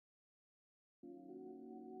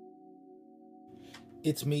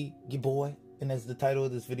It's me, your boy, and as the title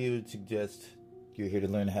of this video would suggest, you're here to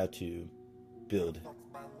learn how to build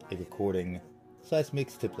a recording /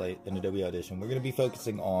 mix template in Adobe Audition. We're going to be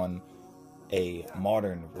focusing on a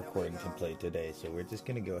modern recording template today, so we're just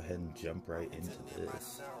going to go ahead and jump right into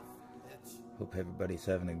this. Hope everybody's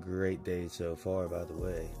having a great day so far, by the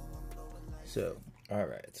way. So,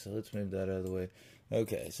 alright, so let's move that out of the way.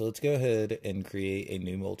 Okay, so let's go ahead and create a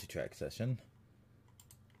new multi-track session.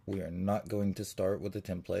 We are not going to start with a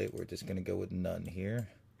template. We're just going to go with none here.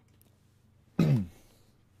 And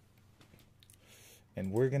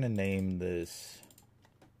we're going to name this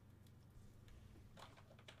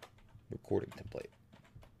recording template.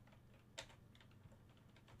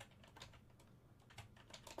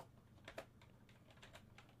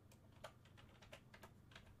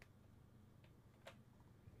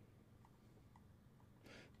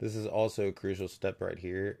 This is also a crucial step right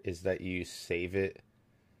here, is that you save it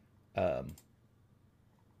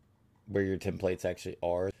where your templates actually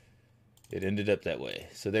are. It ended up that way.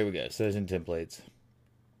 So there we go. Session templates.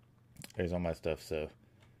 There's all my stuff. So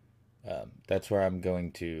that's where I'm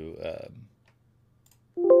going to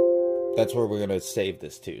that's where we're going to save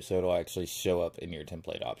this to, so it'll actually show up in your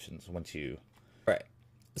template options once you... Right.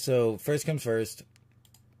 So first comes first,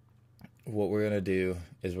 what we're going to do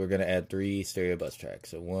is we're going to add 3 stereo bus tracks.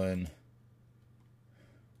 So 1,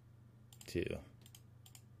 2,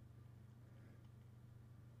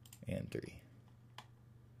 and 3.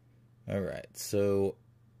 Alright, so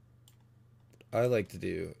what I like to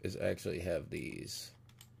do is actually have these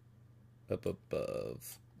up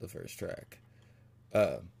above the first track.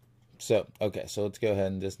 Okay, so let's go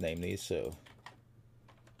ahead and just name these. So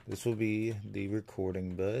this will be the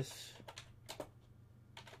recording bus.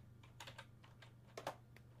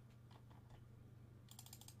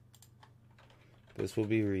 This will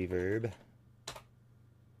be reverb.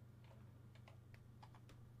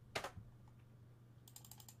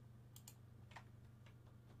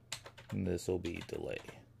 And this will be delay.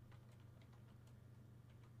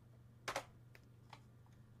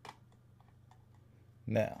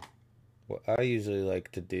 Now, what I usually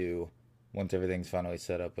like to do once everything's finally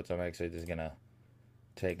set up, which I'm actually just gonna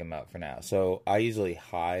take them out for now. So I usually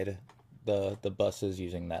hide the buses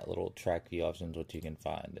using that little track view options, which you can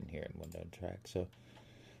find in here in window and track. So,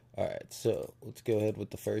 all right, so let's go ahead with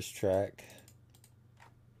the first track.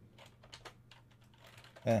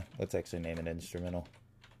 Let's actually name it instrumental.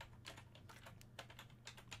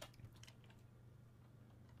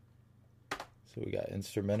 So we got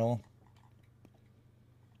instrumental.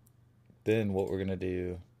 Then what we're going to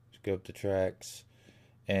do is go up to tracks,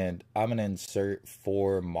 and I'm going to insert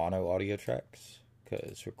 4 mono audio tracks,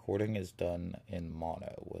 because recording is done in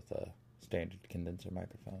mono with a standard condenser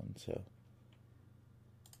microphone. So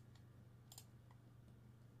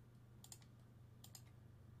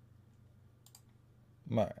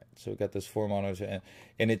alright, so we got this 4 monos, and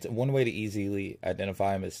it's one way to easily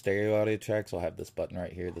identify them as stereo audio tracks. I'll have this button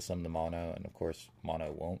right here, the sum of the mono, and of course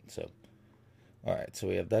mono won't. So alright, so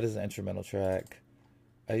we have that as an instrumental track.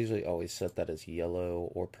 I usually always set that as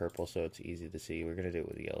yellow or purple so it's easy to see. We're going to do it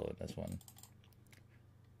with yellow in this one.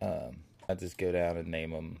 I just go down and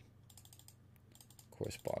name them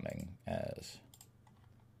corresponding as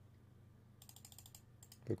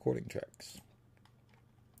recording tracks.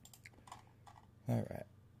 Alright,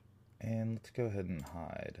 and let's go ahead and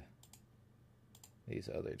hide these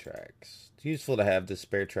other tracks. It's useful to have the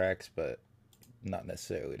spare tracks, but not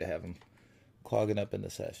necessarily to have them clogging up in the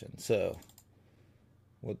session. So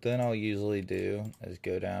what then I'll usually do is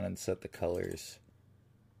go down and set the colors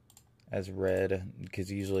as red,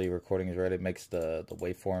 because usually recording is red. It makes the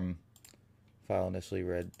waveform file initially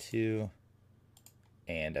red too,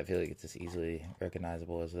 and I feel like it's as easily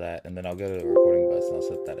recognizable as that. And then I'll go to the recording bus and I'll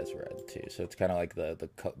set that as red too. So it's kind of like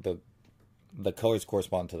the colors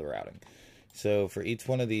correspond to the routing. So for each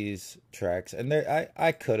one of these tracks, and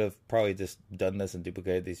I could have probably just done this and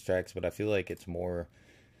duplicated these tracks, but I feel like it's more,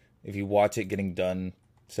 if you watch it getting done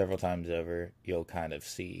several times over, you'll kind of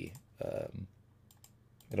see,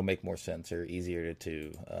 it'll make more sense or easier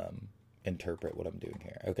to interpret what I'm doing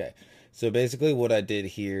here. Okay, so basically what I did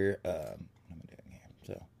here, what am I doing here?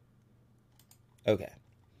 So, okay,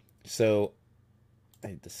 so I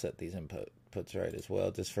need to set these inputs right as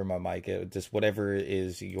well, just for my mic. Just whatever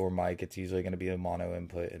is your mic, it's usually going to be a mono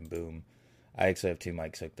input, and boom. I actually have 2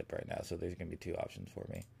 mics hooked up right now, so there's going to be 2 options for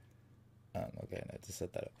me. Okay, and I just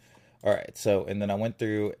set that up. Alright, so, and then I went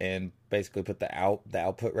through and basically put the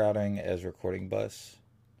output routing as recording bus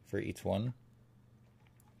for each one.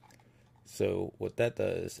 So what that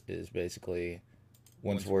does is basically,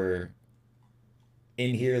 once we're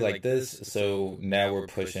in here like this, so now we're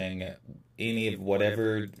pushing any of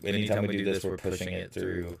whatever, anytime we do this, we're pushing it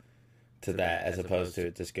through to that as opposed to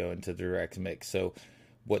it just going to direct mix. So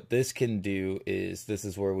what this can do is, this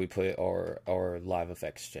is where we put our live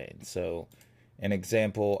effects chain. So an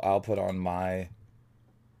example, I'll put on my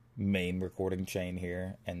main recording chain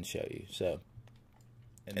here and show you. So,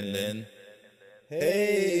 and then,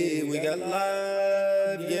 hey, we got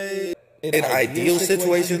live, yay. An ideal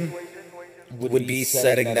situation would be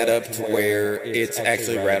setting that up to where it's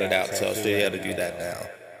actually routed out. So I'll show you how to do that now.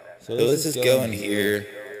 So let's just go in here.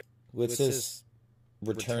 Let's just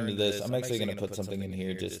return to this. I'm actually going to put something in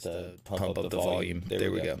here just to pump up the volume.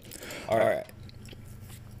 There we go. All right.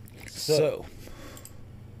 So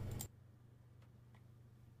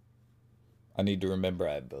I need to remember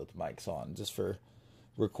I have both mics on just for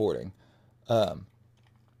recording.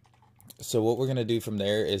 So what we're going to do from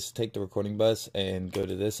there is take the recording bus and go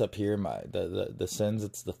to this up here, the sends.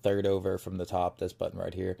 It's the third over from the top, this button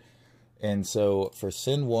right here. And so for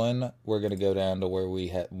send 1, we're going to go down to where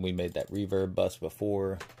we made that reverb bus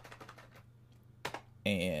before,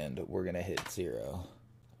 and we're going to hit 0.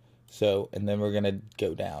 So, and then we're going to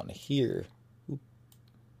go down here.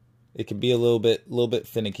 It can be a little bit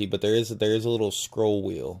finicky, but there is a little scroll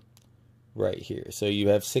wheel right here. So you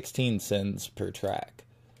have 16 sends per track.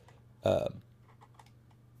 I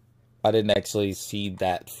didn't actually see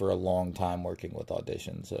that for a long time working with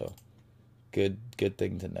Audition, so good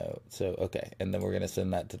thing to note. So okay, and then we're gonna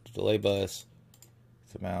send that to the delay bus.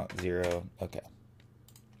 It's amount 0. Okay.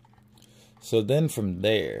 So then from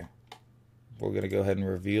there, we're gonna go ahead and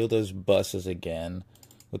reveal those buses again.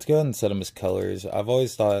 Let's go ahead and set them as colors. I've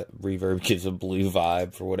always thought reverb gives a blue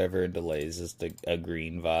vibe for whatever, and delays is a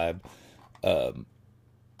green vibe.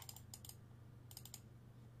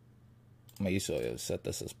 I used to set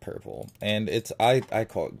this as purple, and I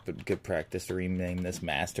call it good practice to rename this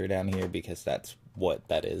master down here, because that's what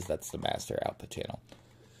that is. That's the master output channel.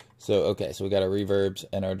 So okay, so we got our reverbs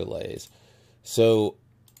and our delays. So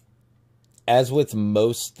as with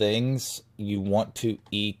most things, you want to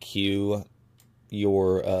EQ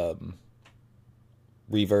your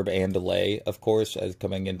reverb and delay, of course, as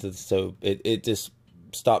coming into, so it just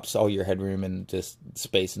stops all your headroom and just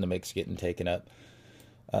space in the mix getting taken up.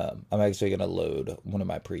 I'm actually going to load one of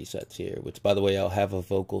my presets here, which, by the way, I'll have a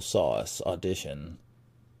Vocal Sauce Audition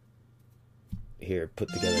here put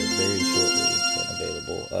together very shortly and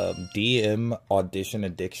available. DM Audition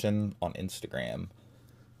Addiction on Instagram,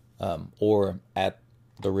 or at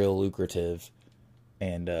The Real Lucrative,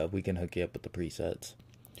 and we can hook you up with the presets.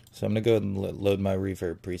 So I'm going to go ahead and load my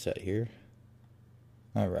reverb preset here.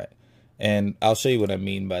 All right. And I'll show you what I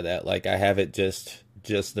mean by that. Like, I have it just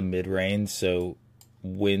the mid-range, so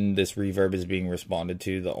when this reverb is being responded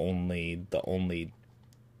to, the only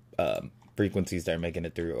frequencies that are making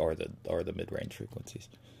it through are the mid-range frequencies.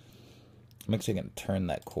 I'm actually going to turn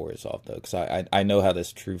that chorus off though, because I know how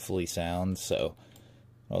this truthfully sounds, so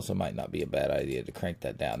it also might not be a bad idea to crank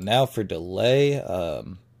that down. Now for delay,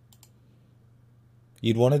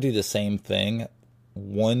 you'd want to do the same thing.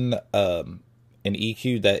 An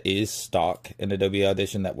EQ that is stock in Adobe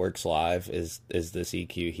Audition that works live is this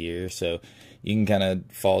EQ here. So you can kind of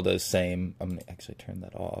follow those same, I'm going to actually turn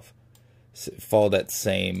that off. Follow that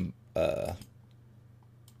same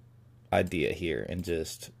idea here and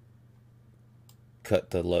just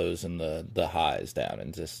cut the lows and the highs down,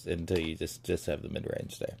 and just until you just have the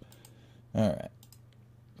mid-range there. All right.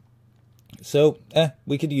 So,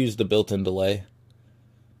 we could use the built-in delay.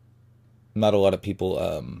 Not a lot of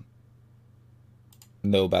people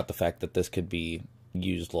know about the fact that this could be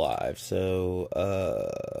used live. So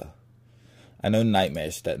I know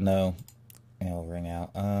Nightmares that no, it'll ring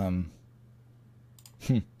out.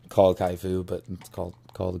 Call Kaifu, but it's called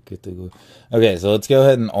Cthulhu. Okay, so let's go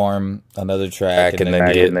ahead and arm another track and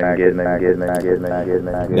then get.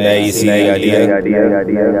 Yeah, you see the idea.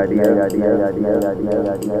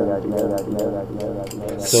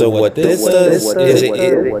 So what this does is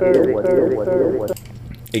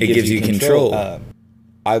it gives you control.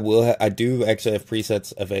 I do actually have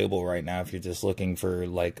presets available right now if you're just looking for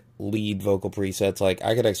like lead vocal presets. Like,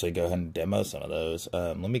 I could actually go ahead and demo some of those.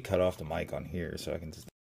 Let me cut off the mic on here so I can just.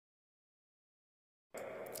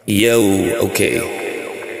 Yo, okay.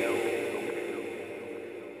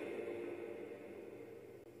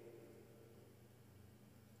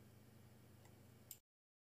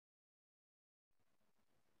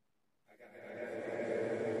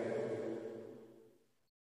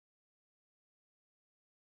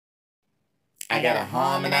 I got a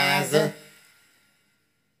harmonizer.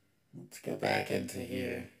 Let's go back into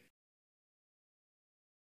here.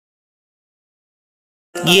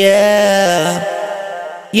 Yeah.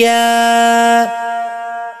 Yeah.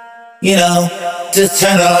 You know, just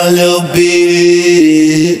turn on a little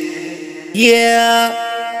bit. Yeah.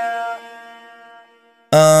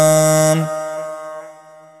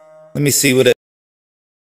 Let me see what it.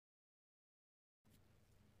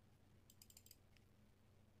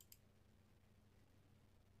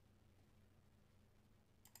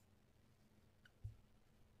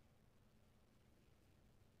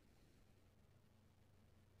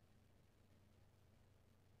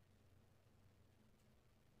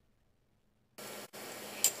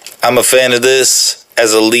 I'm a fan of this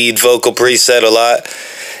as a lead vocal preset a lot.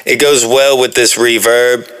 It goes well with this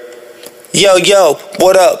reverb. Yo, yo,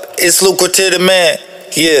 what up? It's Lucrative the Man.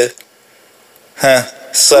 Yeah. Huh.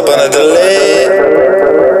 Slap on a delay.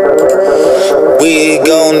 We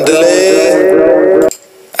gon' delay.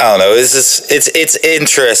 I don't know. It's just, it's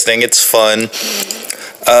interesting. It's fun.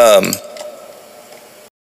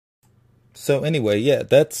 So anyway, yeah,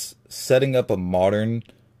 that's setting up a modern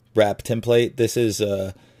rap template. This is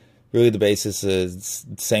really the basis is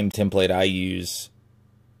the same template I use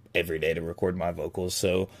every day to record my vocals.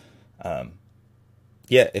 So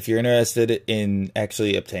yeah, if you're interested in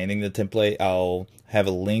actually obtaining the template, I'll have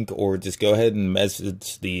a link, or just go ahead and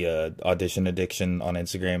message the Audition Addiction on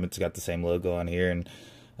Instagram. It's got the same logo on here, and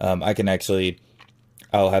I can actually,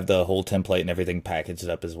 I'll have the whole template and everything packaged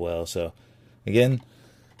up as well. So again,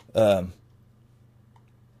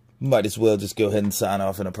 might as well just go ahead and sign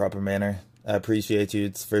off in a proper manner. I appreciate you.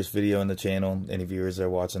 It's the first video on the channel. Any viewers that are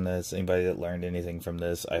watching this, anybody that learned anything from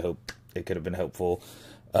this, I hope it could have been helpful.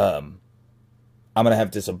 I'm going to have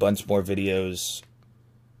just a bunch more videos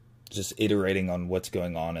just iterating on what's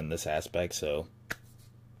going on in this aspect, so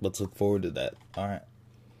let's look forward to that. All right.